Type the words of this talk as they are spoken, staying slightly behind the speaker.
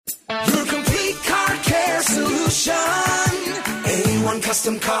Motion. A1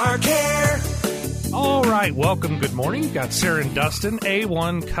 Custom Car Care. All right, welcome. Good morning. You've got Sarah and Dustin,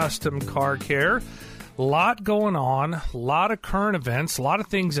 A1 Custom Car Care. A lot going on, a lot of current events, a lot of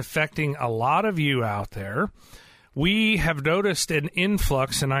things affecting a lot of you out there. We have noticed an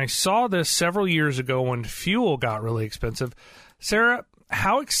influx, and I saw this several years ago when fuel got really expensive. Sarah,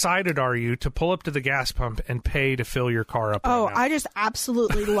 how excited are you to pull up to the gas pump and pay to fill your car up? Oh, right now? I just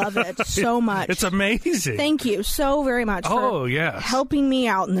absolutely love it so much. It's amazing. Thank you so very much for helping me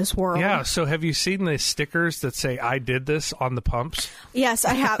out in this world. Yeah, so have you seen the stickers that say, I did this on the pumps? Yes,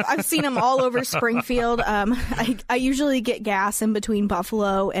 I have. I've seen them all over Springfield. I usually get gas in between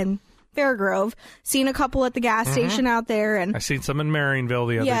Buffalo and Fairgrove. Seen a couple at the gas station out there. And I seen some in Marionville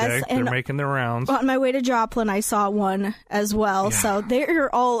the other day. They're making their rounds. On my way to Joplin, I saw one as well. Yeah. So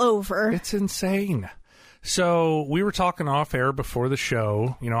they're all over. It's insane. So we were talking off air before the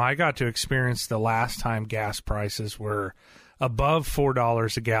show. You know, I got to experience the last time gas prices were above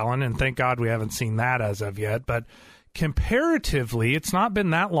 $4 a gallon, and thank God we haven't seen that as of yet. But comparatively, it's not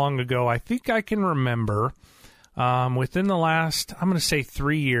been that long ago. I think I can remember within the last, I'm going to say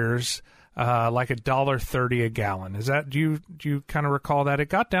 3 years, like $1.30 a gallon. Is that, do you kind of recall that? It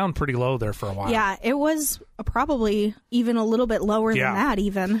got down pretty low there for a while. Yeah, it was probably even a little bit lower than that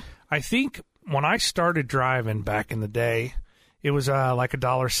even. I think when I started driving back in the day, it was like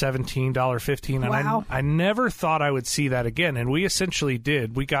 $1.17, $1.15, and wow. I never thought I would see that again, and we essentially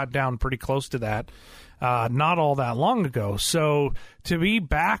did. We got down pretty close to that. Not all that long ago. So to be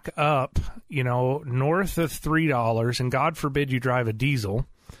back up, you know, north of $3, and God forbid you drive a diesel,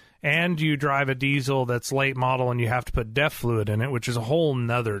 and you drive a diesel that's late model and you have to put DEF fluid in it, which is a whole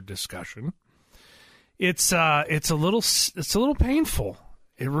nother discussion. It's a little painful.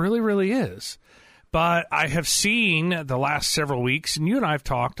 It really, really is. But I have seen the last several weeks, and you and I have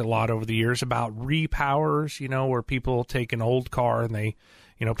talked a lot over the years about repowers, you know, where people take an old car and they,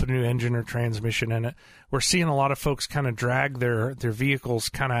 you know, put a new engine or transmission in it. We're seeing a lot of folks kind of drag their vehicles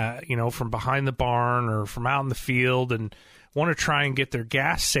kind of, you know, from behind the barn or from out in the field and want to try and get their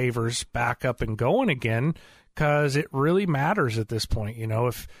gas savers back up and going again, because it really matters at this point. You know,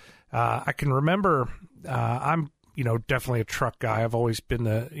 if I can remember, I'm, you know, definitely a truck guy. I've always been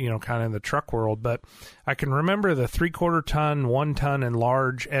kind of in the truck world, but I can remember the 3/4 ton, 1 ton, and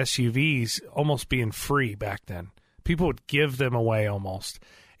large SUVs almost being free back then. People would give them away almost.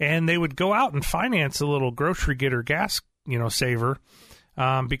 And they would go out and finance a little grocery getter gas, you know, saver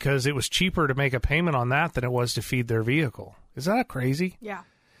because it was cheaper to make a payment on that than it was to feed their vehicle. Is that crazy? Yeah.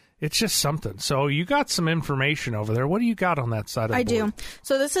 It's just something. So you got some information over there. What do you got on that side of the board? I do.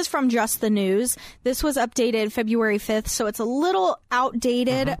 So this is from Just the News. This was updated February 5th, so it's a little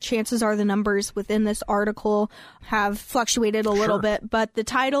outdated. Chances are the numbers within this article have fluctuated a little bit, but the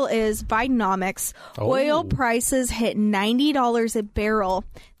title is Bidenomics. Oil prices hit $90 a barrel,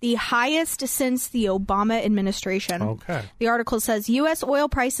 the highest since the Obama administration. Okay. The article says U.S. oil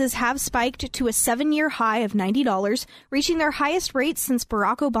prices have spiked to a 7-year high of $90, reaching their highest rate since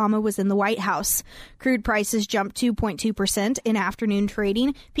Barack Obama was in the White House. Crude prices jumped 2.2% in afternoon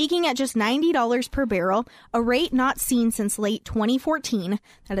trading, peaking at just $90 per barrel, a rate not seen since late 2014.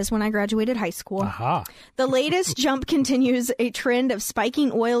 That is when I graduated high school. The latest jump continues a trend of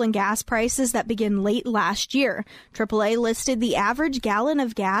spiking oil and gas prices that began late last year. AAA listed the average gallon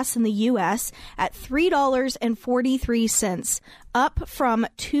of gas in the U.S. at $3.43, up from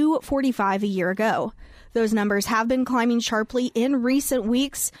 $2.45 a year ago. Those numbers have been climbing sharply in recent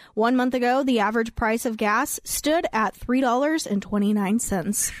weeks. 1 month ago, the average price of gas stood at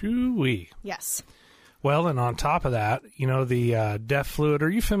 $3.29. Shoo-wee. Yes. Well, and on top of that, you know, the DEF fluid, are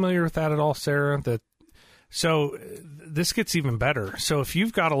you familiar with that at all, Sarah? So this gets even better. So if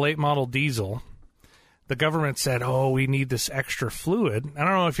you've got a late model diesel, the government said, we need this extra fluid. I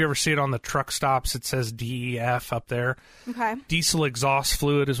don't know if you ever see it on the truck stops. It says DEF up there. Okay. Diesel exhaust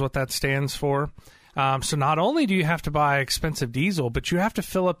fluid is what that stands for. So not only do you have to buy expensive diesel, but you have to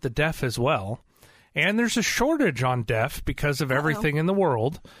fill up the DEF as well. And there's a shortage on DEF because of everything in the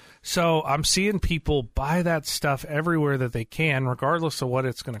world. So I'm seeing people buy that stuff everywhere that they can, regardless of what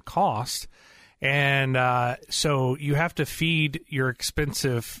it's going to cost. And so you have to feed your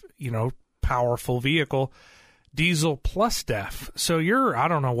expensive, you know, powerful vehicle diesel plus DEF. So I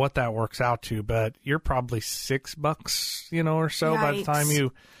don't know what that works out to, but you're probably $6, you know, or so by the time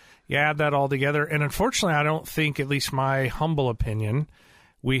you add that all together. And unfortunately, I don't think, at least my humble opinion,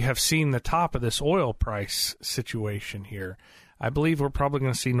 we have seen the top of this oil price situation here. I believe we're probably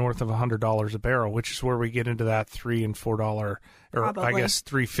going to see north of $100 a barrel, which is where we get into that $3 and $4, or probably. I guess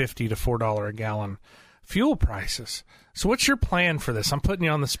 $3.50 to $4 a gallon fuel prices. So what's your plan for this? I'm putting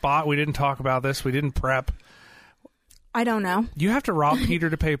you on the spot. We didn't talk about this. We didn't prep. I don't know. You have to rob Peter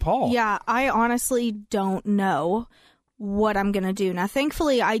to pay Paul. Yeah, I honestly don't know what I'm going to do. Now,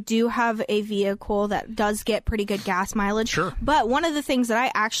 thankfully, I do have a vehicle that does get pretty good gas mileage. Sure. But one of the things that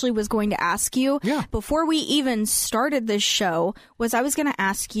I actually was going to ask you before we even started this show was I was going to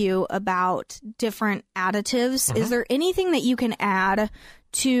ask you about different additives. Is there anything that you can add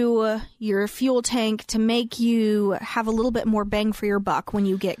to your fuel tank to make you have a little bit more bang for your buck when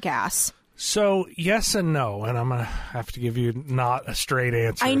you get gas? So, yes and no, and I'm going to have to give you not a straight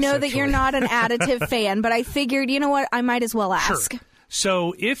answer. I know that you're not an additive fan, but I figured, you know what, I might as well ask. Sure.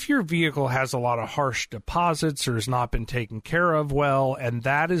 So, if your vehicle has a lot of harsh deposits or has not been taken care of well, and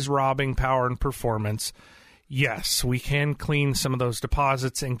that is robbing power and performance, yes, we can clean some of those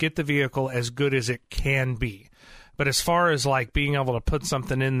deposits and get the vehicle as good as it can be. But as far as like being able to put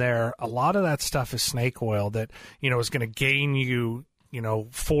something in there, a lot of that stuff is snake oil that, is going to gain you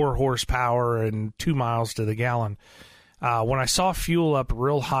 4 horsepower and 2 miles to the gallon. When I saw fuel up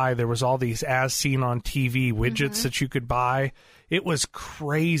real high, there was all these as seen on TV widgets that you could buy. It was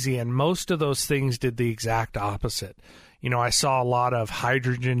crazy, and most of those things did the exact opposite. I saw a lot of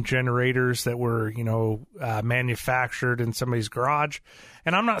hydrogen generators that were, manufactured in somebody's garage.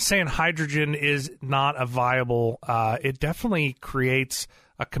 And I'm not saying hydrogen is not a viable, it definitely creates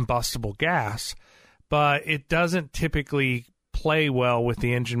a combustible gas, but it doesn't typically play well with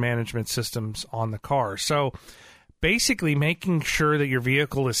the engine management systems on the car. So basically making sure that your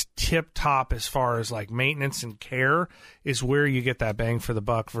vehicle is tip-top as far as like maintenance and care is where you get that bang for the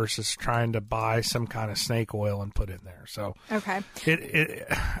buck versus trying to buy some kind of snake oil and put in there. So okay,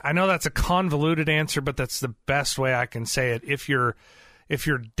 I know that's a convoluted answer, but that's the best way I can say it. If you're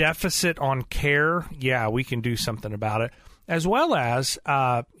deficit on care, yeah, we can do something about it. As well as,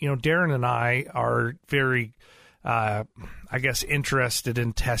 Darren and I are very interested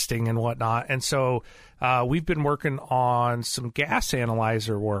in testing and whatnot. And so we've been working on some gas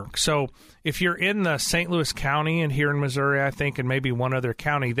analyzer work. So if you're in the St. Louis County and here in Missouri, I think, and maybe one other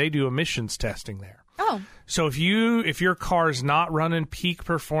county, they do emissions testing there. Oh. So if your car's not running peak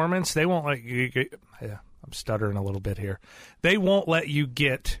performance, they won't let you get, I'm stuttering a little bit here. They won't let you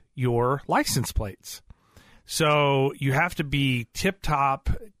get your license plates. So you have to be tip-top,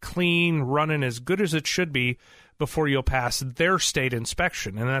 clean, running as good as it should be before you'll pass their state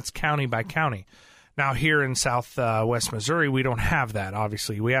inspection, and that's county by county. Now, here in southwest Missouri, we don't have that,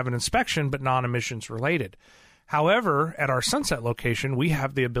 obviously. We have an inspection, but non-emissions related. However, at our Sunset location, we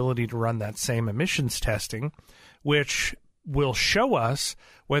have the ability to run that same emissions testing, which will show us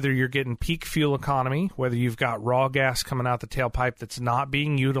whether you're getting peak fuel economy, whether you've got raw gas coming out the tailpipe that's not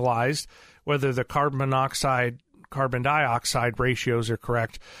being utilized, whether the carbon dioxide ratios are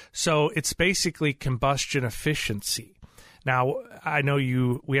correct. So it's basically combustion efficiency. Now, I know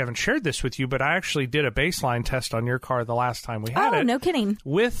we haven't shared this with you, but I actually did a baseline test on your car the last time we had it. Oh, no kidding.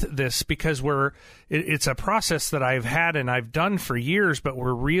 With this, because it's a process that I've had and I've done for years, but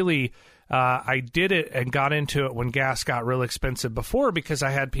we're really, I did it and got into it when gas got real expensive before, because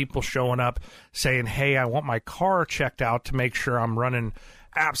I had people showing up saying, hey, I want my car checked out to make sure I'm running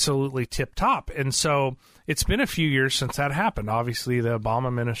absolutely tip top. And so it's been a few years since that happened, obviously the Obama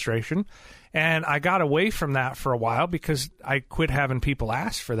administration. And I got away from that for a while because I quit having people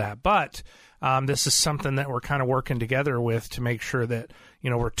ask for that. But this is something that we're kind of working together with to make sure that,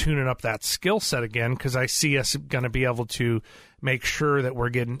 we're tuning up that skill set again, because I see us going to be able to make sure that we're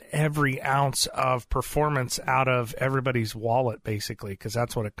getting every ounce of performance out of everybody's wallet, basically, because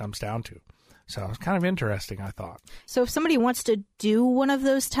that's what it comes down to. So it's kind of interesting, I thought. So if somebody wants to do one of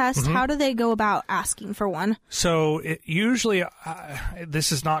those tests, how do they go about asking for one? So usually,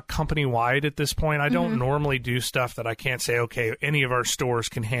 this is not company-wide at this point. I don't normally do stuff that I can't say, okay, any of our stores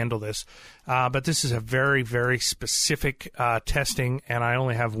can handle this. But this is a very, very specific testing, and I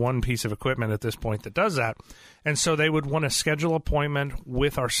only have one piece of equipment at this point that does that. And so they would want to schedule an appointment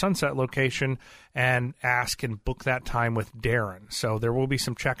with our Sunset location and ask and book that time with Darren. So there will be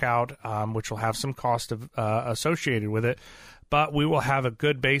some checkout, which will have some cost associated with it. But we will have a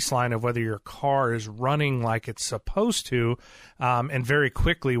good baseline of whether your car is running like it's supposed to. And very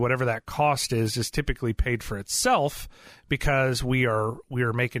quickly, whatever that cost is typically paid for itself, because we are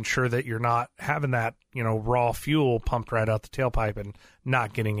making sure that you're not having that, raw fuel pumped right out the tailpipe and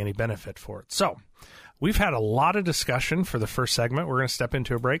not getting any benefit for it. So we've had a lot of discussion for the first segment. We're going to step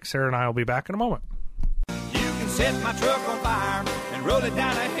into a break. Sarah and I will be back in a moment. You can set my truck on fire and roll it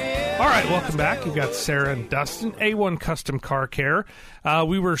down a hill. All right, welcome back. You've got Sarah and Dustin, A1 Custom Car Care.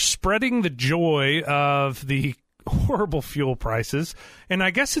 We were spreading the joy of the horrible fuel prices. And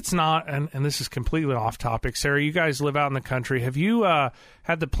I guess it's not, and this is completely off topic. Sarah, you guys live out in the country. Have you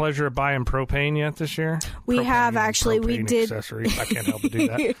had the pleasure of buying propane yet this year? We Propane, have, actually. We did. Accessories. I can't help but do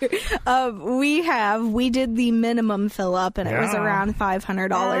that. We did the minimum fill up, and it was around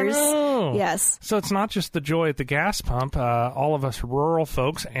 $500. Oh. Yes. So it's not just the joy at the gas pump. All of us rural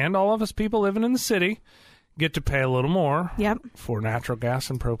folks and all of us people living in the city get to pay a little more for natural gas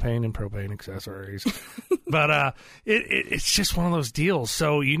and propane accessories. But it's just one of those deals.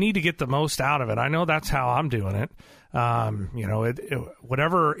 So you need to get the most out of it. I know that's how I'm doing it.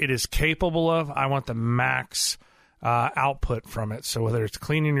 Whatever it is capable of, I want the max output from it. So whether it's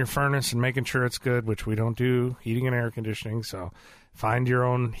cleaning your furnace and making sure it's good, which we don't do heating and air conditioning. So find your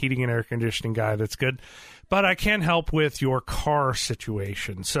own heating and air conditioning guy that's good. But I can help with your car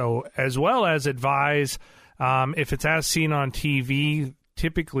situation. So as well as advise, if it's as seen on TV,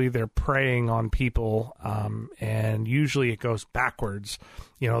 typically they're preying on people, and usually it goes backwards.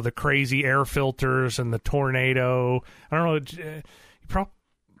 You know, the crazy air filters and the tornado. I don't know.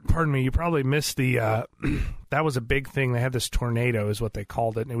 You probably missed the that was a big thing. They had this tornado is what they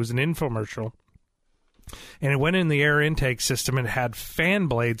called it, and it was an infomercial. And it went in the air intake system and had fan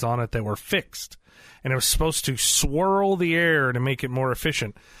blades on it that were fixed. And it was supposed to swirl the air to make it more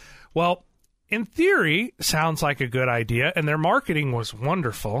efficient. Well, in theory, sounds like a good idea, and their marketing was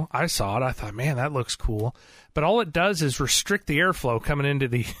wonderful. I saw it. I thought, man, that looks cool. But all it does is restrict the airflow coming into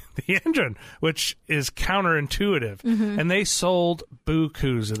the engine, which is counterintuitive. Mm-hmm. And they sold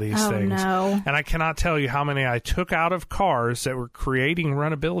bukus of these things. No. And I cannot tell you how many I took out of cars that were creating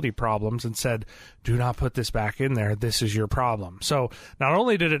runnability problems and said, do not put this back in there. This is your problem. So not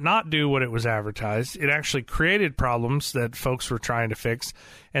only did it not do what it was advertised, it actually created problems that folks were trying to fix.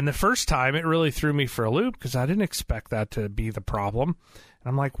 And the first time, it really threw me for a loop because I didn't expect that to be the problem. And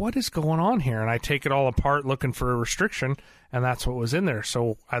I'm like, what is going on here? And I take it all apart looking for a restriction, and that's what was in there.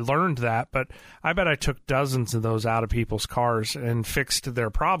 So I learned that, but I bet I took dozens of those out of people's cars and fixed their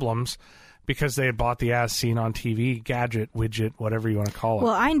problems because they had bought the as seen on TV gadget, widget, whatever you want to call it.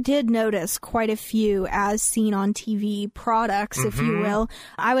 Well, I did notice quite a few as seen on TV products, if you will.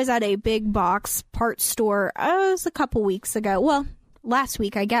 I was at a big box parts store, it was a couple weeks ago. Well, last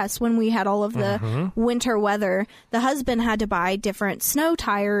week, I guess, when we had all of the winter weather. The husband had to buy different snow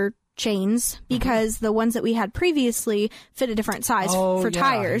tire chains because the ones that we had previously fit a different size for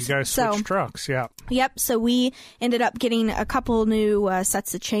tires. You guys switched trucks, Yep, so we ended up getting a couple new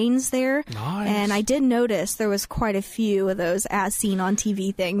sets of chains there. Nice. And I did notice there was quite a few of those as seen on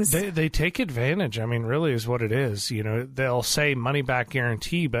TV things. They take advantage, I mean, really is what it is. You know, they'll say money back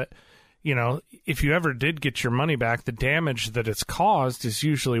guarantee, but you know, if you ever did get your money back, the damage that it's caused is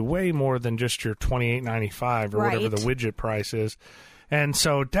usually way more than just your $28.95 or whatever the widget price is. And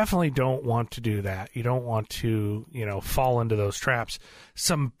so definitely don't want to do that. You don't want to, you know, fall into those traps.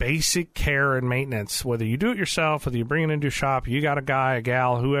 Some basic care and maintenance, whether you do it yourself, whether you bring it into a shop, you got a guy, a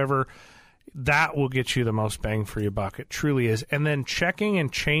gal, whoever, that will get you the most bang for your buck. It truly is. And then checking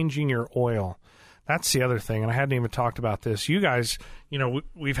and changing your oil. That's the other thing, and I hadn't even talked about this. You guys, you know,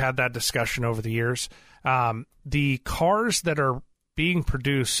 we've had that discussion over the years. The cars that are being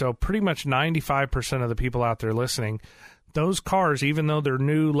produced, so pretty much 95% of the people out there listening, those cars, even though they're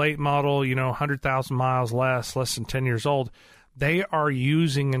new, late model, you know, 100,000 miles less than 10 years old, they are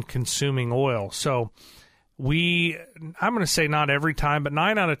using and consuming oil. So I'm going to say not every time, but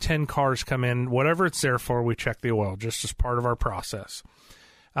 9 out of 10 cars come in, whatever it's there for, we check the oil just as part of our process.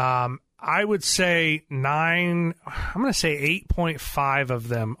 I would say 8.5 of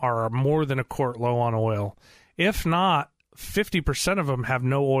them are more than a quart low on oil. If not, 50% of them have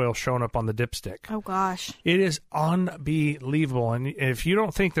no oil showing up on the dipstick. Oh, gosh. It is unbelievable. And if you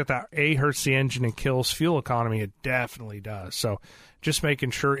don't think that hurts the engine and kills fuel economy, it definitely does. So just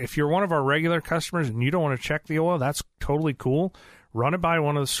making sure, if you're one of our regular customers and you don't want to check the oil, that's totally cool. Run it by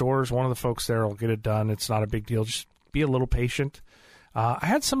one of the stores. One of the folks there will get it done. It's not a big deal. Just be a little patient. I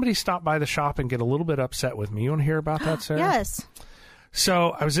had somebody stop by the shop and get a little bit upset with me. You want to hear about that, Sarah? Yes.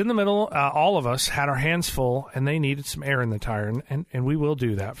 So I was in the middle. All of us had our hands full, and they needed some air in the tire, and we will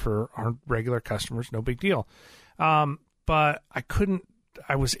do that for our regular customers. No big deal. But I couldn't.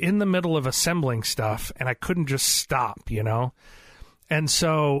 I was in the middle of assembling stuff, and I couldn't just stop, you know. And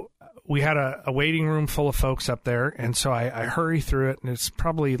so we had a waiting room full of folks up there, and so I hurry through it, and it's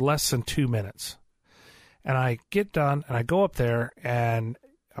probably less than 2 minutes. And I get done, and I go up there, and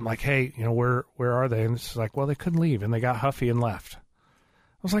I'm like, hey, you know, where are they? And it's like, well, they couldn't leave, and they got huffy and left.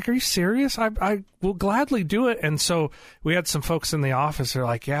 was like, are you serious? I will gladly do it. And so we had some folks in the office. They're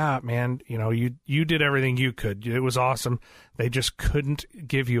like, yeah, man, you did everything you could. It was awesome. They just couldn't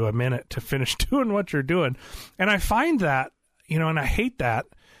give you a minute to finish doing what you're doing. And I find that, and I hate that.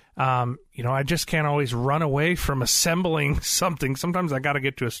 I just can't always run away from assembling something. Sometimes I got to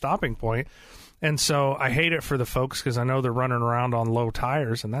get to a stopping point. And so I hate it for the folks because I know they're running around on low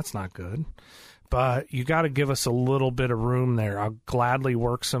tires, and that's not good. But you got to give us a little bit of room there. I'll gladly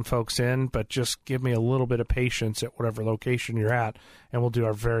work some folks in, but just give me a little bit of patience at whatever location you're at, and we'll do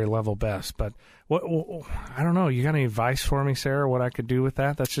our very level best. But I don't know. You got any advice for me, Sarah, what I could do with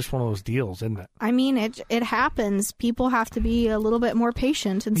that? That's just one of those deals, isn't it? I mean, it happens. People have to be a little bit more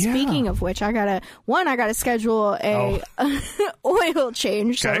patient. And speaking of which, I gotta schedule a oil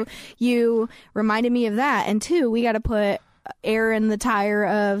change. Okay. So you reminded me of that. And 2, we got to put air in the tire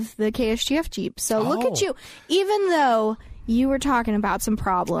of the KSGF Jeep. So look at you. Even though you were talking about some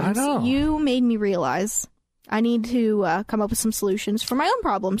problems, you made me realize I need to come up with some solutions for my own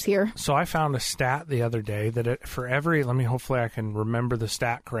problems here. So I found a stat the other day that hopefully I can remember the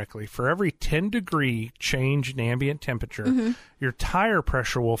stat correctly. For every 10-degree change in ambient temperature, your tire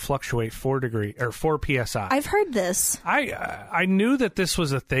pressure will fluctuate 4 PSI. I've heard this. I knew that this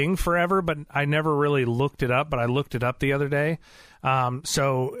was a thing forever, but I never really looked it up. But I looked it up the other day.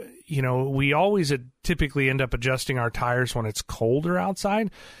 We always typically end up adjusting our tires when it's colder outside.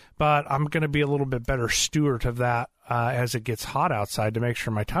 But I'm going to be a little bit better steward of that as it gets hot outside to make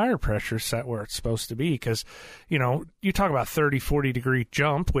sure my tire pressure is set where it's supposed to be. Because, you talk about 30, 40-degree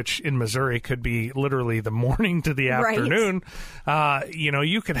jump, which in Missouri could be literally the morning to the afternoon.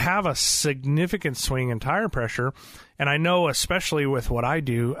 You could have a significant swing in tire pressure. And I know, especially with what I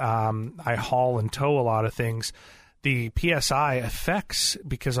do, I haul and tow a lot of things. The PSI affects,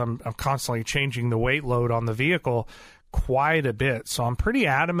 because I'm constantly changing the weight load on the vehicle, quite a bit. So I'm pretty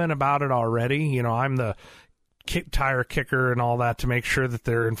adamant about it already. I'm the tire kicker and all that to make sure that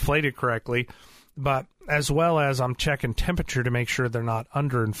they're inflated correctly, but as well as I'm checking temperature to make sure they're not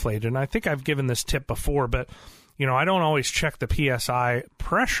underinflated. And I think I've given this tip before, but I don't always check the PSI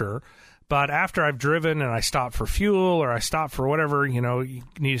pressure. But after I've driven and I stop for fuel or I stop for whatever, you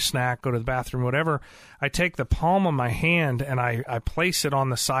need a snack, go to the bathroom, whatever, I take the palm of my hand and I place it on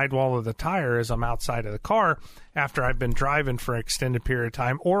the sidewall of the tire as I'm outside of the car after I've been driving for an extended period of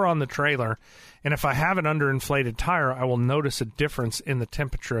time, or on the trailer. And if I have an underinflated tire, I will notice a difference in the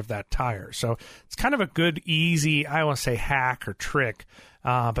temperature of that tire. So it's kind of a good, easy, I want to say hack or trick,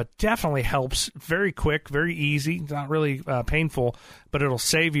 but definitely helps. Very quick, very easy, not really painful, but it'll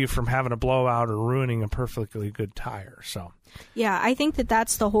save you from having a blowout or ruining a perfectly good tire. So yeah, I think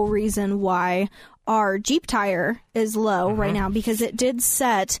that's the whole reason why our Jeep tire is low right now, because it did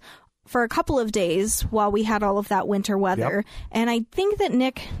set for a couple of days while we had all of that winter weather. Yep. And I think that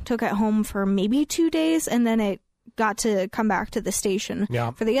Nick took it home for maybe 2 days, and then it got to come back to the station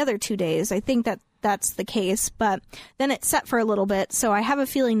for the other 2 days. I think that's the case, but then it set for a little bit. So I have a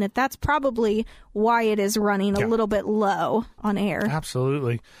feeling that that's probably why it is running a little bit low on air.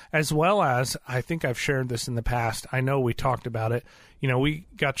 Absolutely. As well as, I think I've shared this in the past. I know we talked about it. We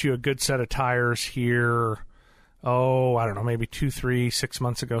got you a good set of tires here, I don't know, maybe 6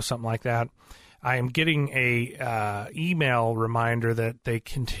 months ago, something like that. I am getting a email reminder that they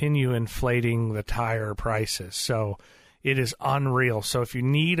continue inflating the tire prices. So it is unreal. So if you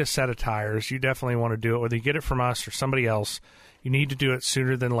need a set of tires, you definitely want to do it, whether you get it from us or somebody else. You need to do it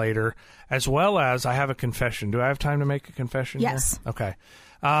sooner than later. As well as, I have a confession. Do I have time to make a confession? Yes. Here? Okay.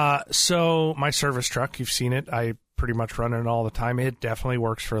 So my service truck, you've seen it. I pretty much run it all the time. It definitely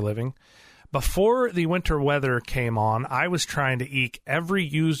works for a living. Before the winter weather came on, I was trying to eke every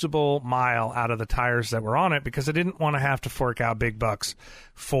usable mile out of the tires that were on it because I didn't want to have to fork out big bucks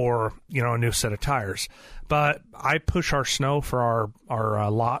for, a new set of tires. But I push our snow for our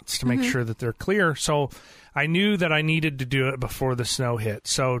lots to make sure that they're clear. So I knew that I needed to do it before the snow hit.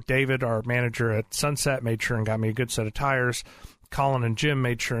 So David, our manager at Sunset, made sure and got me a good set of tires. Colin and Jim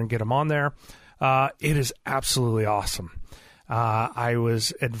made sure and get them on there. It is absolutely awesome. I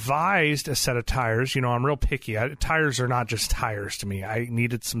was advised a set of tires. I'm real picky. Tires are not just tires to me. I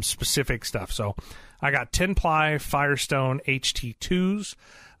needed some specific stuff. So I got 10-ply Firestone HT2s.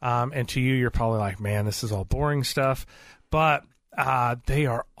 And to you, you're probably like, man, this is all boring stuff. But they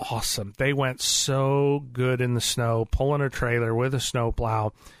are awesome. They went so good in the snow, pulling a trailer with a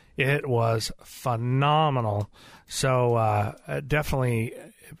snowplow. It was phenomenal. So definitely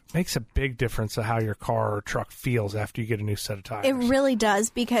makes a big difference of how your car or truck feels after you get a new set of tires. It really does,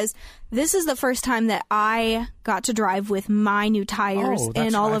 because this is the first time that I got to drive with my new tires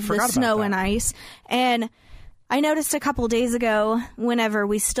in all of the snow and ice. And I noticed a couple days ago, whenever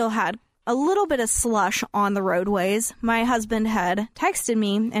we still had a little bit of slush on the roadways, my husband had texted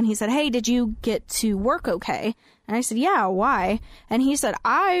me and he said, "Hey, did you get to work okay?" And I said, "Yeah, why?" And he said,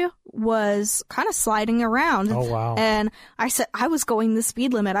 "I was kind of sliding around." Oh, wow. And I said, "I was going the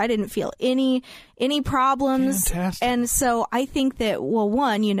speed limit. I didn't feel any problems." Fantastic. And so I think that, well,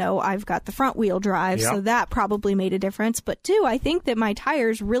 one, I've got the front wheel drive, Yep. so that probably made a difference. But two, I think that my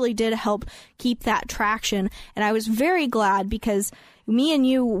tires really did help keep that traction. And I was very glad because me and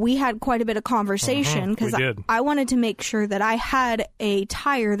you, we had quite a bit of conversation because We did. I wanted to make sure that I had a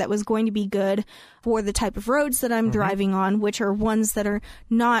tire that was going to be good for the type of roads that I'm driving on, which are ones that are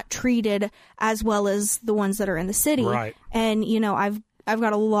not treated as well as the ones that are in the city. Right. And, I've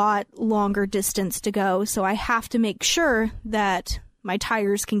got a lot longer distance to go, so I have to make sure that my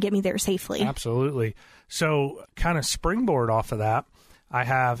tires can get me there safely. Absolutely. So kind of springboard off of that, I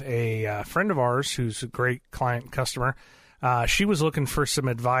have a friend of ours who's a great client customer. She was looking for some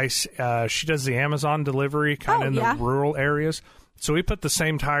advice. She does the Amazon delivery kind of in the rural areas. So we put the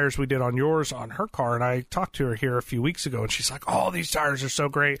same tires we did on yours on her car, and I talked to her here a few weeks ago, and she's like, "Oh, these tires are so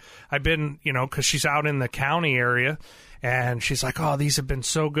great." I've been, because she's out in the county area, and she's like, "Oh, these have been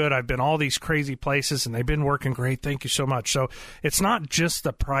so good. I've been all these crazy places, and they've been working great. Thank you so much." So it's not just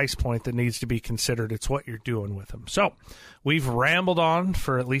the price point that needs to be considered. It's what you're doing with them. So we've rambled on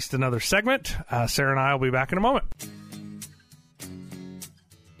for at least another segment. Sarah and I will be back in a moment.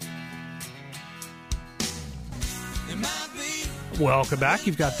 Welcome back.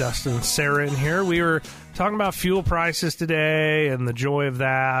 You've got Dustin and Sarah in here. We were talking about fuel prices today and the joy of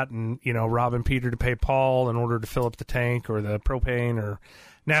that, and, robbing Peter to pay Paul in order to fill up the tank or the propane or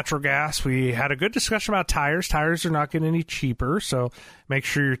natural gas. We had a good discussion about tires. Tires are not getting any cheaper, so make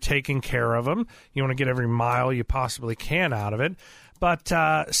sure you're taking care of them. You want to get every mile you possibly can out of it. But,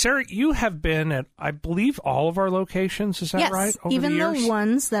 Sarah, you have been at, I believe, all of our locations. Is that yes, right? Over even the years?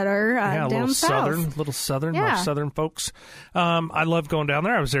 ones that are down south. Little southern, Yeah. our southern folks. I love going down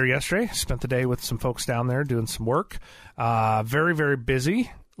there. I was there yesterday. Spent the day with some folks down there doing some work. Very, very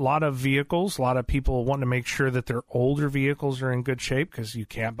busy. A lot of vehicles. A lot of people wanting to make sure that their older vehicles are in good shape because you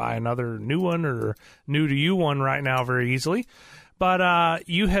can't buy another new one or new to you one right now very easily. But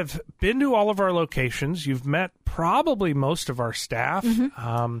you have been to all of our locations. You've met probably most of our staff.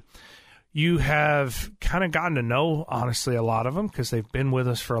 You have kind of gotten to know, honestly, a lot of them because they've been with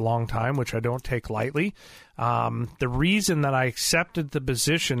us for a long time, which I don't take lightly. The reason that I accepted the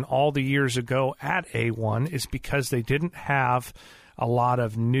position all the years ago at A1 is because they didn't have a lot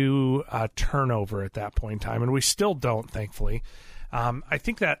of new turnover at that point in time, and we still don't, thankfully. I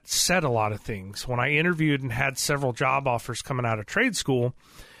think that said a lot of things. When I interviewed and had several job offers coming out of trade school,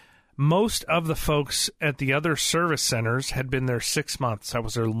 most of the folks at the other service centers had been there 6 months. I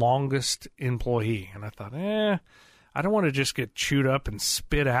was their longest employee. And I thought, I don't want to just get chewed up and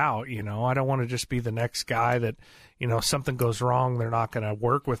spit out, I don't want to just be the next guy that, something goes wrong, they're not going to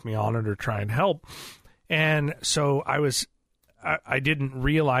work with me on it or try and help. And so I didn't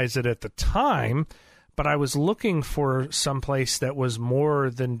realize it at the time, but I was looking for some place that was more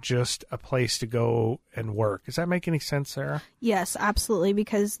than just a place to go and work. Does that make any sense, Sarah? Yes, absolutely,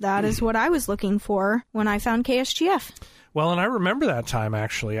 because that is what I was looking for when I found KSGF. Well, and I remember that time,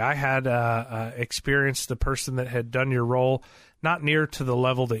 actually. I had experienced the person that had done your role, not near to the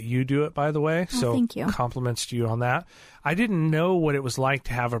level that you do it, by the way. So thank you. Compliments to you on that. I didn't know what it was like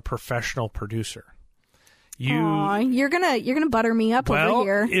to have a professional producer. You're gonna butter me up over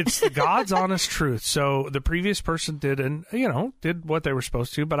here. It's the God's honest truth. So the previous person did what they were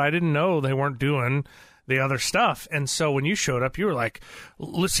supposed to, but I didn't know they weren't doing the other stuff. And so when you showed up, you were like,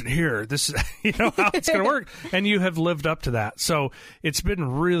 "Listen here, this is how it's going to work," and you have lived up to that. So it's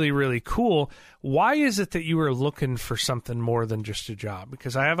been really, really cool. Why is it that you were looking for something more than just a job?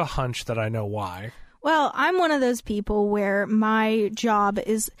 Because I have a hunch that I know why. Well, I'm one of those people where my job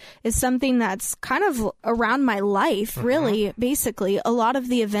is something that's kind of around my life, really. Basically, a lot of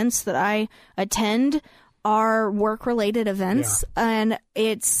the events that I attend are work-related events, and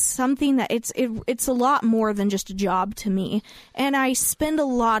it's something that it's a lot more than just a job to me. And I spend a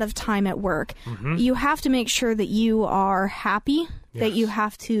lot of time at work. You have to make sure that you are happy, that you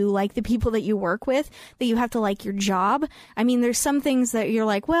have to like the people that you work with, that you have to like your job. I mean, there's some things that you're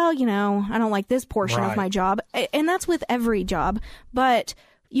like, well, I don't like this portion of my job, and that's with every job, but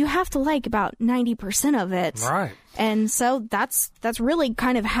you have to like about 90% of it. Right. And so that's really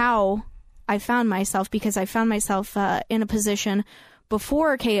kind of how I found myself, because I found myself in a position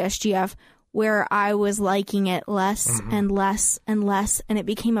before KSGF where I was liking it less and less and less, and it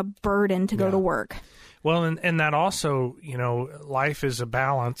became a burden to go to work. Well, and that also, life is a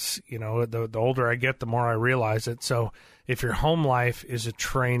balance. The older I get, the more I realize it. So if your home life is a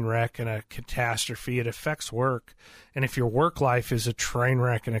train wreck and a catastrophe, it affects work. And if your work life is a train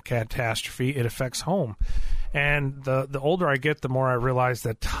wreck and a catastrophe, it affects home. And the older I get, the more I realize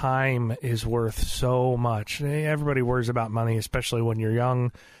that time is worth so much. Everybody worries about money, especially when you're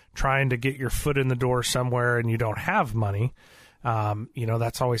young, trying to get your foot in the door somewhere and you don't have money.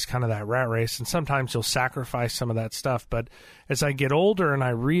 That's always kind of that rat race, and sometimes you'll sacrifice some of that stuff. But as I get older and I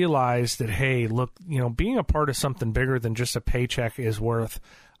realize that, hey, look, being a part of something bigger than just a paycheck is worth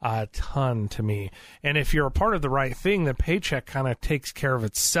a ton to me. And if you're a part of the right thing, the paycheck kind of takes care of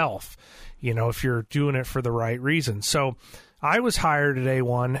itself, if you're doing it for the right reason. So I was hired at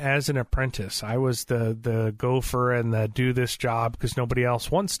A1 as an apprentice. I was the gopher and the do this job because nobody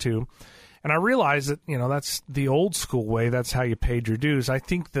else wants to. And I realized that, that's the old school way. That's how you paid your dues. I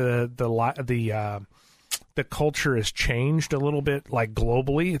think the culture has changed a little bit, like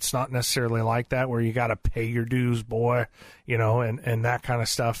globally. It's not necessarily like that where you got to pay your dues, boy, and that kind of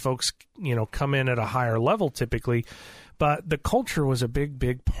stuff. Folks, come in at a higher level typically. But the culture was a big,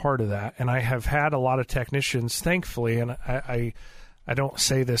 big part of that. And I have had a lot of technicians, thankfully, and I don't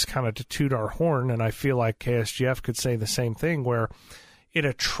say this kind of to toot our horn, and I feel like KSGF could say the same thing, where it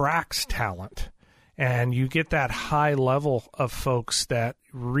attracts talent, and you get that high level of folks that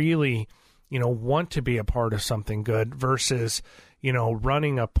really, want to be a part of something good versus,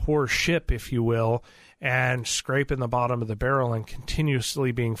 running a poor ship, if you will, and scraping the bottom of the barrel and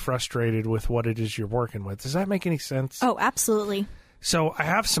continuously being frustrated with what it is you're working with. Does that make any sense? Oh, absolutely. So I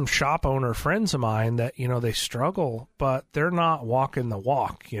have some shop owner friends of mine that, they struggle, but they're not walking the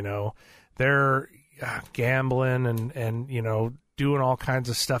walk, They're gambling and doing all kinds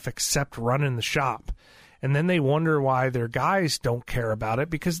of stuff except running the shop. And then they wonder why their guys don't care about it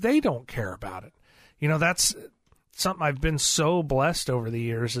because they don't care about it. That's something I've been so blessed over the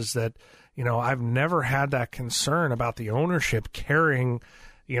years, is that, I've never had that concern about the ownership caring.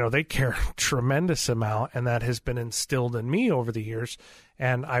 They care a tremendous amount, and that has been instilled in me over the years.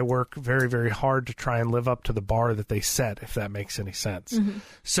 And I work very, very hard to try and live up to the bar that they set, if that makes any sense. Mm-hmm.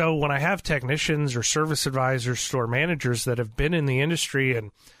 So when I have technicians or service advisors, store managers that have been in the industry and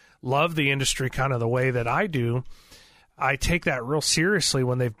love the industry kind of the way that I do, I take that real seriously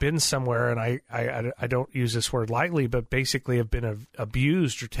when they've been somewhere, and I don't use this word lightly, but basically have been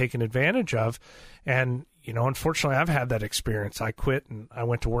abused or taken advantage of. And, unfortunately, I've had that experience. I quit and I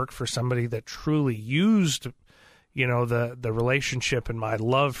went to work for somebody that truly used the relationship and my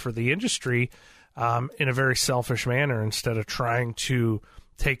love for the industry in a very selfish manner instead of trying to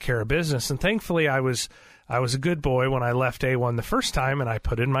take care of business. And thankfully, I was a good boy when I left A1 the first time, and I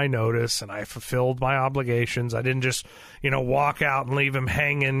put in my notice and I fulfilled my obligations. I didn't just, walk out and leave him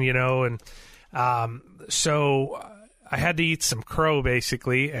hanging, and so I had to eat some crow,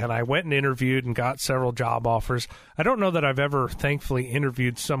 basically, and I went and interviewed and got several job offers. I don't know that I've ever, thankfully,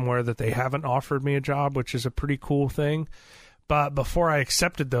 interviewed somewhere that they haven't offered me a job, which is a pretty cool thing. But before I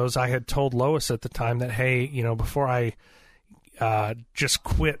accepted those, I had told Lois at the time that, hey, before I just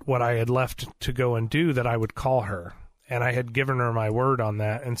quit what I had left to go and do, that I would call her. And I had given her my word on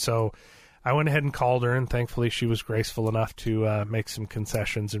that. And so I went ahead and called her, and thankfully she was graceful enough to make some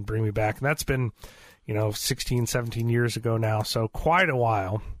concessions and bring me back. And that's been 16, 17 years ago now, so quite a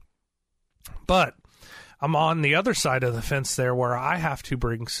while. But I'm on the other side of the fence there, where I have to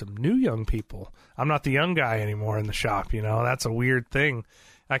bring some new young people. I'm not the young guy anymore in the shop, That's a weird thing.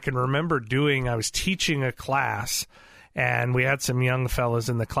 I can remember I was teaching a class, and we had some young fellas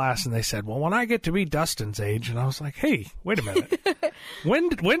in the class, and they said, well, when I get to be Dustin's age, and I was like, hey, wait a minute.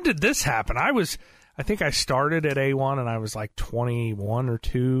 When did this happen? I think I started at A1, and I was like 21 or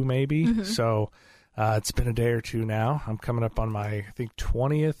 2 maybe, so... it's been a day or two now. I'm coming up on my,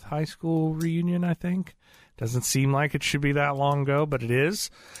 20th high school reunion, I think. Doesn't seem like it should be that long ago, but it is.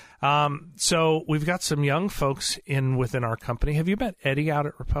 So we've got some young folks within our company. Have you met Eddie out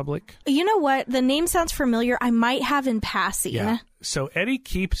at Republic? You know what? The name sounds familiar. I might have in passing. Yeah. So Eddie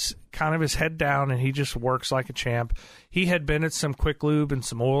keeps kind of his head down, and he just works like a champ. He had been at some Quick Lube and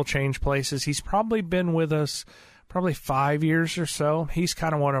some oil change places. He's probably been with us 5 years or so. He's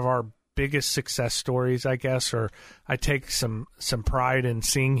kind of one of our biggest success stories, I guess, or I take some pride in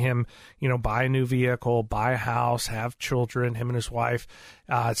seeing him, buy a new vehicle, buy a house, have children, him and his wife.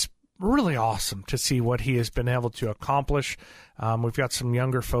 It's really awesome to see what he has been able to accomplish. We've got some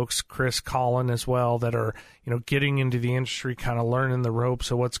younger folks, Chris, Colin as well, that are, getting into the industry, kind of learning the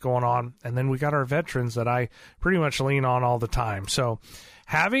ropes of what's going on. And then we got our veterans that I pretty much lean on all the time. So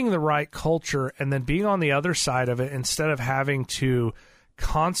having the right culture and then being on the other side of it, instead of having to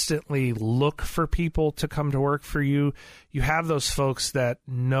constantly look for people to come to work for you. You have those folks that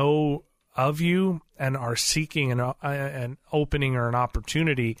know of you and are seeking an opening or an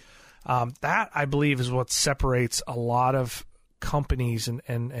opportunity. That, I believe, is what separates a lot of companies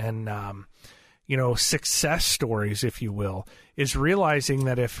and success stories, if you will, is realizing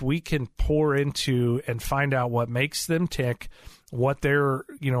that if we can pour into and find out what makes them tick, what their,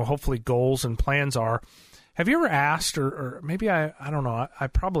 hopefully goals and plans are. Have you ever asked, or maybe I don't know, I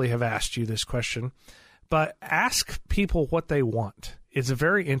probably have asked you this question, but ask people what they want. It's a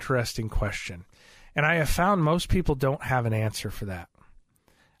very interesting question. And I have found most people don't have an answer for that.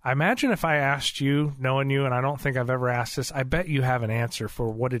 I imagine if I asked you, knowing you, and I don't think I've ever asked this, I bet you have an answer for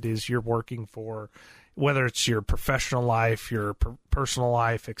what it is you're working for, whether it's your professional life, your personal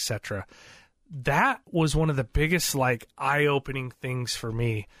life, etc. That was one of the biggest, eye-opening things for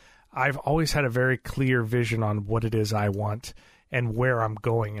me. I've always had a very clear vision on what it is I want and where I'm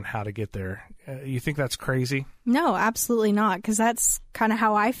going and how to get there. You think that's crazy? No, absolutely not, because that's kind of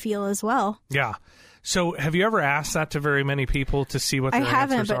how I feel as well. Yeah. So have you ever asked that to very many people to see what their answers are? I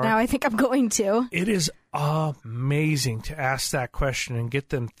haven't, but now I think I'm going to. It is amazing to ask that question and get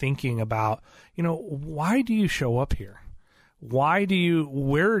them thinking about, why do you show up here? Where do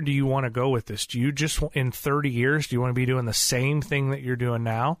you want to go with this? Do you just, in 30 years, do you want to be doing the same thing that you're doing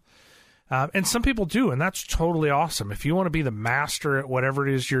now? And some people do, and that's totally awesome. If you want to be the master at whatever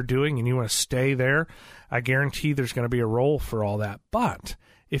it is you're doing and you want to stay there, I guarantee there's going to be a role for all that. But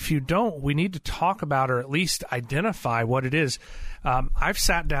if you don't, we need to talk about or at least identify what it is. I've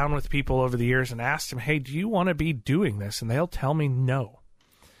sat down with people over the years and asked them, hey, do you want to be doing this? And they'll tell me no.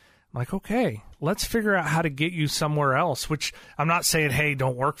 I'm like, okay, let's figure out how to get you somewhere else, which I'm not saying, hey,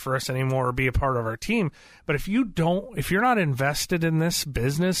 don't work for us anymore or be a part of our team. But if you're not invested in this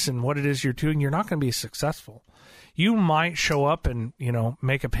business and what it is you're doing, you're not going to be successful. You might show up and,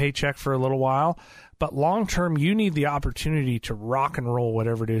 make a paycheck for a little while, but long term, you need the opportunity to rock and roll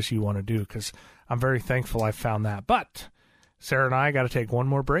whatever it is you want to do, because I'm very thankful I found that. But Sarah and I got to take one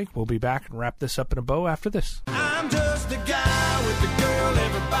more break. We'll be back and wrap this up in a bow after this. I'm just a guy with a girl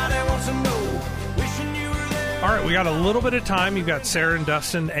everybody wants to know. Wishing you were there. All right, we got a little bit of time. You got Sarah and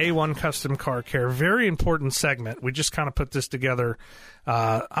Dustin, A1 Custom Car Care. Very important segment. We just kind of put this together.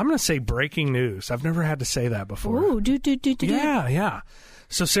 I'm going to say breaking news. I've never had to say that before. Ooh, do. Yeah.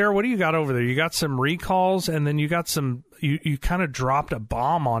 So, Sarah, what do you got over there? You got some recalls, and then you got some, you kind of dropped a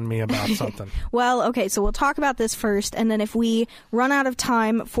bomb on me about something. Well, okay, so we'll talk about this first, and then if we run out of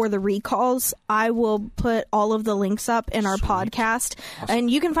time for the recalls, I will put all of the links up in our podcast. Awesome. And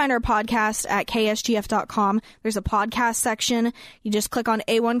you can find our podcast at ksgf.com. There's a podcast section. You just click on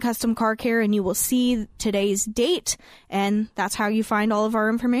A1 Custom Car Care, and you will see today's date, and that's how you find all of our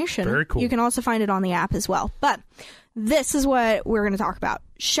information. Very cool. You can also find it on the app as well. But this is what we're going to talk about.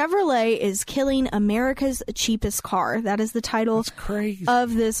 Chevrolet is killing America's cheapest car. That is the title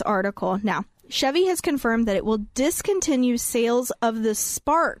of this article. Now, Chevy has confirmed that it will discontinue sales of the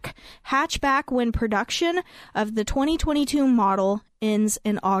Spark hatchback when production of the 2022 model ends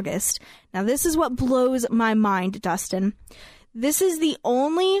in August. Now, this is what blows my mind, Dustin. This is the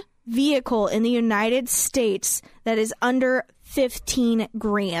only vehicle in the United States that is under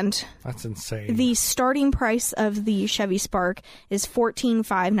 $15,000. That's insane. The starting price of the Chevy Spark is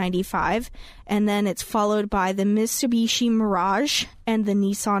 $14,595, and then it's followed by the Mitsubishi Mirage and the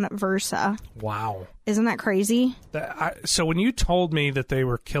Nissan Versa. Wow. Isn't that crazy? So when you told me that they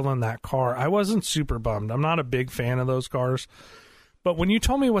were killing that car, I wasn't super bummed. I'm not a big fan of those cars. But when you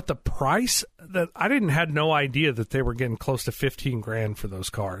told me what the price, that I had no idea that they were getting close to $15,000 for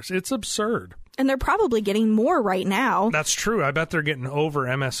those cars. It's absurd. And they're probably getting more right now. That's true. I bet they're getting over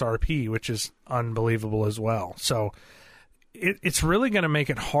MSRP, which is unbelievable as well. So it's really going to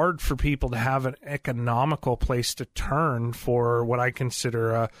make it hard for people to have an economical place to turn for what I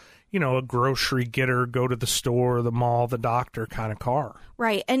consider a grocery getter, go to the store, the mall, the doctor kind of car.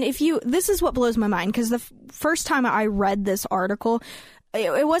 Right. And this is what blows my mind, because the first time I read this article,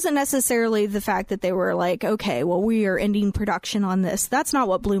 it wasn't necessarily the fact that they were like, okay, well, we are ending production on this. That's not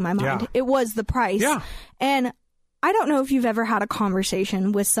what blew my mind. Yeah. It was the price. Yeah. And I don't know if you've ever had a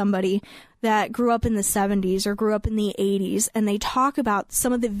conversation with somebody that grew up in the 70s or grew up in the 80s, and they talk about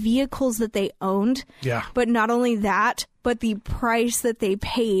some of the vehicles that they owned. Yeah. But not only that, but the price that they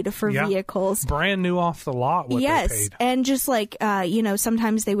paid for vehicles. Brand new off the lot what they paid. Yes, and just like,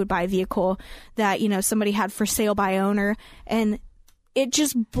 sometimes they would buy a vehicle that, somebody had for sale by owner, and it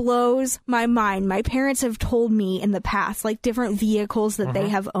just blows my mind. My parents have told me in the past, like, different vehicles that they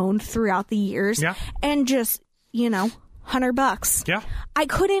have owned throughout the years. Yeah. And just, $100. Yeah. I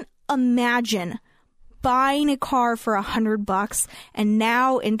couldn't imagine buying a car for $100, and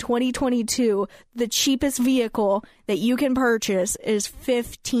now in 2022, the cheapest vehicle that you can purchase is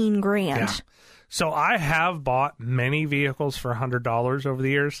 $15,000. Yeah. So I have bought many vehicles for $100 over the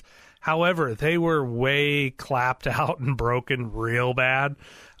years. However, they were way clapped out and broken real bad.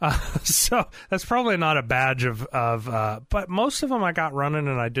 So that's probably not a badge of but most of them I got running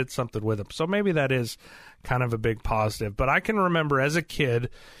and I did something with them. So maybe that is kind of a big positive. But I can remember as a kid,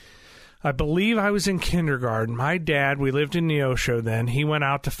 I believe I was in kindergarten. My dad, we lived in Neosho then. He went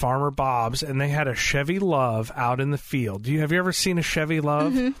out to Farmer Bob's and they had a Chevy Love out in the field. Have you ever seen a Chevy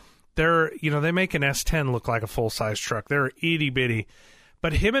Love? Mm-hmm. They make an S10 look like a full-size truck. They're itty bitty.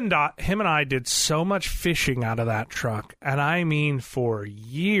 But him and I did so much fishing out of that truck, and I mean for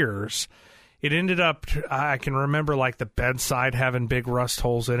years. It ended up, I can remember like the bedside having big rust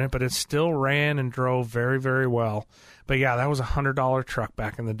holes in it, but it still ran and drove very, very well. But yeah, that was a $100 truck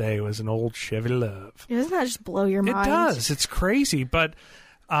back in the day. It was an old Chevy Love. Doesn't that just blow your mind? It does. It's crazy. But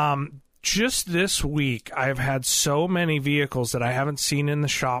just this week, I've had so many vehicles that I haven't seen in the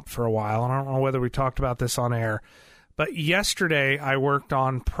shop for a while. And I don't know whether we talked about this on air. But yesterday, I worked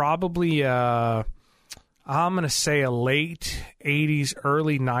on probably, I'm going to say a late 80s,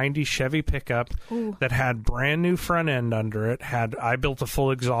 early 90s Chevy pickup that had brand new front end under it. I built a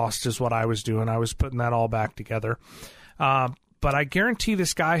full exhaust is what I was doing. I was putting that all back together. But I guarantee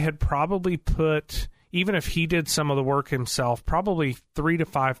this guy had probably put, even if he did some of the work himself, probably $3,000 to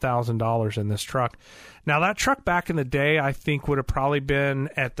 $5,000 in this truck. Now, that truck back in the day, I think, would have probably been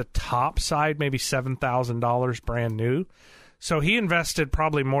at the top side, maybe $7,000 brand new. So he invested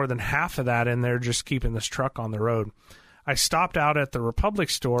probably more than half of that in there just keeping this truck on the road. I stopped out at the Republic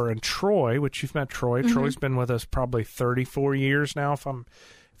store, and Troy, which you've met Troy. Mm-hmm. Troy's been with us probably 34 years now, if I'm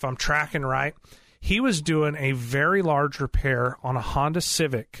tracking right. He was doing a very large repair on a Honda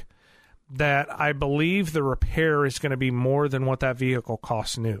Civic that I believe the repair is going to be more than what that vehicle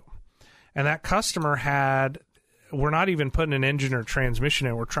costs new. And that customer we're not even putting an engine or transmission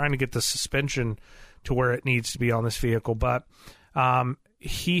in. We're trying to get the suspension to where it needs to be on this vehicle. But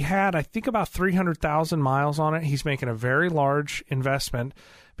he had, I think, about 300,000 miles on it. He's making a very large investment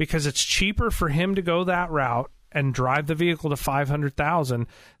because it's cheaper for him to go that route and drive the vehicle to 500,000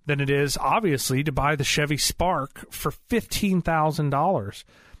 than it is, obviously, to buy the Chevy Spark for $15,000.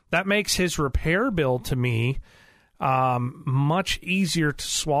 That makes his repair bill to me much easier to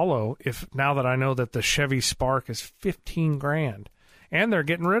swallow now that I know that the Chevy Spark is $15,000 and they're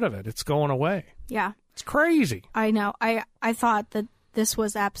getting rid of it. It's going away. Yeah. It's crazy. I know. I thought that this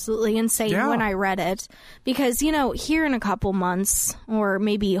was absolutely insane when I read it because, here in a couple months or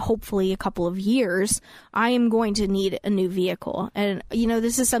maybe hopefully a couple of years, I am going to need a new vehicle. And,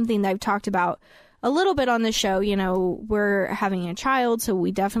 this is something that I've talked about a little bit on the show. We're having a child, so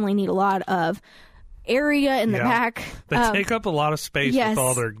we definitely need a lot of area in the back. They take up a lot of space with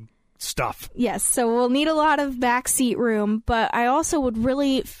all their stuff. Yes, so we'll need a lot of back seat room, but I also would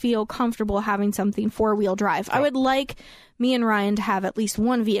really feel comfortable having something four-wheel drive. I would like me and Ryan to have at least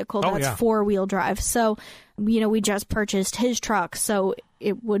one vehicle that's four-wheel drive. So, we just purchased his truck, so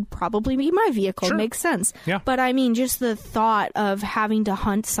it would probably be my vehicle. Sure. It makes sense. Yeah. But I mean, just the thought of having to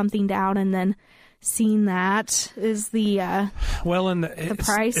hunt something down and then seeing that is the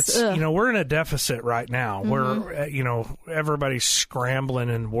price. It's, we're in a deficit right now where, everybody's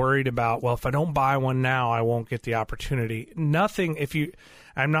scrambling and worried about, well, if I don't buy one now, I won't get the opportunity.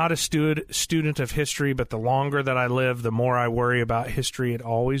 I'm not a student of history, but the longer that I live, the more I worry about history. It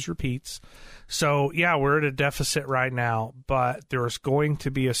always repeats. So, yeah, we're at a deficit right now, but there's going to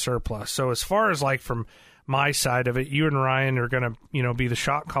be a surplus. So as far as from my side of it, you and Ryan are going to, be the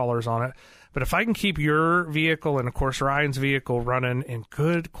shot callers on it. But if I can keep your vehicle and, of course, Ryan's vehicle running in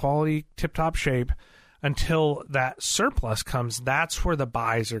good quality, tip-top shape until that surplus comes, that's where the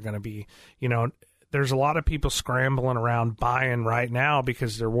buys are going to be. There's a lot of people scrambling around buying right now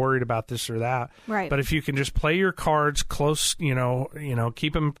because they're worried about this or that. Right. But if you can just play your cards close,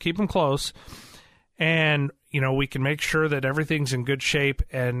 keep them close, and we can make sure that everything's in good shape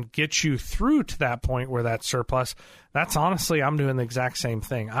and get you through to that point where that surplus. That's honestly, I'm doing the exact same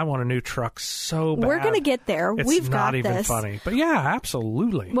thing. I want a new truck so bad. We're going to get there. We've got this. It's not even funny. But yeah,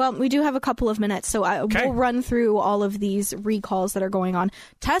 absolutely. Well, we do have a couple of minutes, so we'll run through all of these recalls that are going on.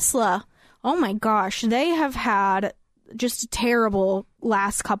 Tesla, oh my gosh, they have had just a terrible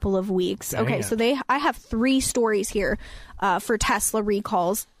last couple of weeks. Dang Okay, it. so I have 3 stories here for Tesla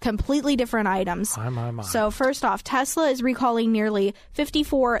recalls, completely different items. My. So first off, Tesla is recalling nearly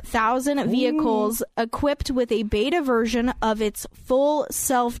 54,000 vehicles equipped with a beta version of its full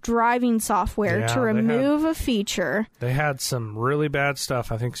self-driving software Yeah, to they remove a feature. They had some really bad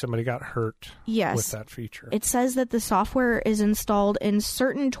stuff. I think somebody got hurt Yes. with that feature. It says that the software is installed in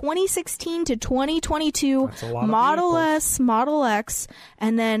certain 2016 to 2022 That's a lot of Model vehicles. S, Model X,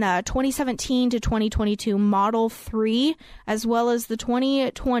 and then 2017 to 2022 Model 3, as well as the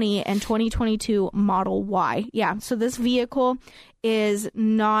 2020 and 2022 Model Y. Yeah, so this vehicle is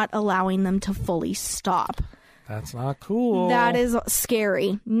not allowing them to fully stop. That's not cool. That is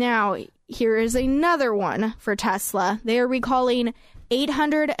scary. Now, here is another one for Tesla. They are recalling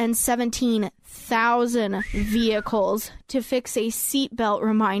 817,000 vehicles to fix a seatbelt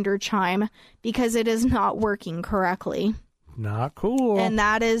reminder chime because it is not working correctly. not cool. And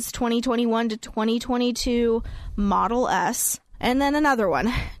that is 2021 to 2022 Model S. And then another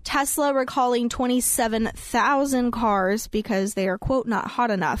one, Tesla recalling 27,000 cars because they are, quote, not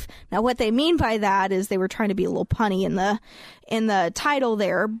hot enough. Now, what they mean by that is they were trying to be a little punny in the title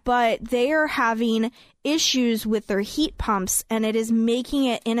there, but they are having issues with their heat pumps, and it is making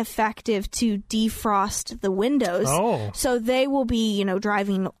it ineffective to defrost the windows. Oh. So they will be,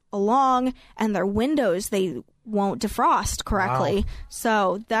 driving along, and their windows, they won't defrost correctly. Wow.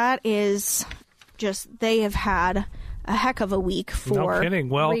 So that is just, they have had a heck of a week for No kidding.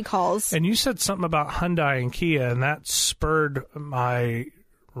 Well, recalls. And you said something about Hyundai and Kia, and that spurred my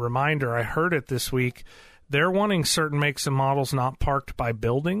reminder. I heard it this week. They're wanting certain makes and models not parked by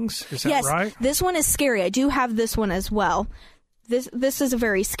buildings. Is that Yes, right? this one is scary. I do have this one as well. This is a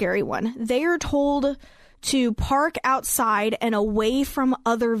very scary one. They are told to park outside and away from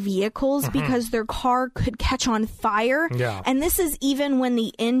other vehicles because their car could catch on fire. Yeah. And this is even when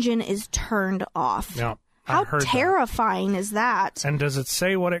the engine is turned off. Yeah. How I heard that. terrifying is that? And does it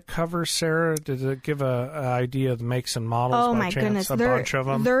say what it covers, Sarah? Does it give an idea of the makes and models Oh by my chance? goodness, A bunch of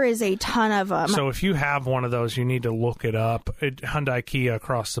them? there is a ton of them. So if you have one of those, you need to look it up. Hyundai, Kia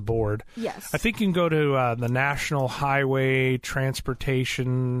across the board. Yes. I think you can go to the National Highway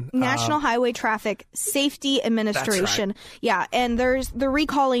Transportation. National Highway Traffic Safety Administration. Yeah, and they're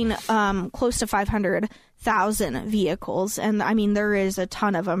recalling close to 500,000 vehicles, and I mean there is a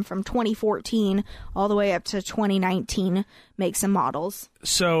ton of them from 2014 all the way up to 2019 makes and models.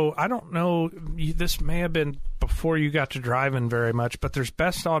 So I don't know. This may have been before you got to driving very much, but there's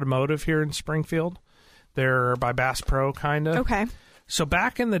Best Automotive here in Springfield. They're by Bass Pro, kind of. Okay. So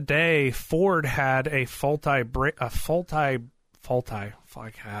back in the day, Ford had a faulty,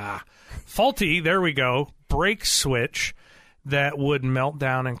 there we go, brake switch that would melt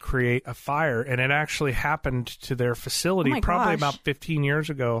down and create a fire. And it actually happened to their facility Oh my probably gosh. about 15 years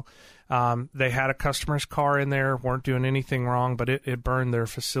ago. They had a customer's car in there, weren't doing anything wrong, but it burned their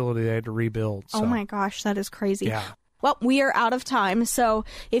facility. They had to rebuild. So, Oh my gosh, that is crazy. Yeah. Well, we are out of time. So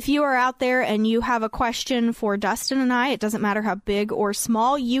if you are out there and you have a question for Dustin and I, it doesn't matter how big or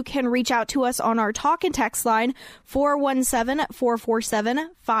small, you can reach out to us on our talk and text line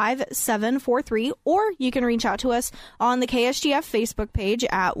 417-447-5743, or you can reach out to us on the KSGF Facebook page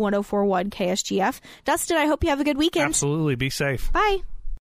at 1041 KSGF. Dustin, I hope you have a good weekend. Absolutely. Be safe. Bye.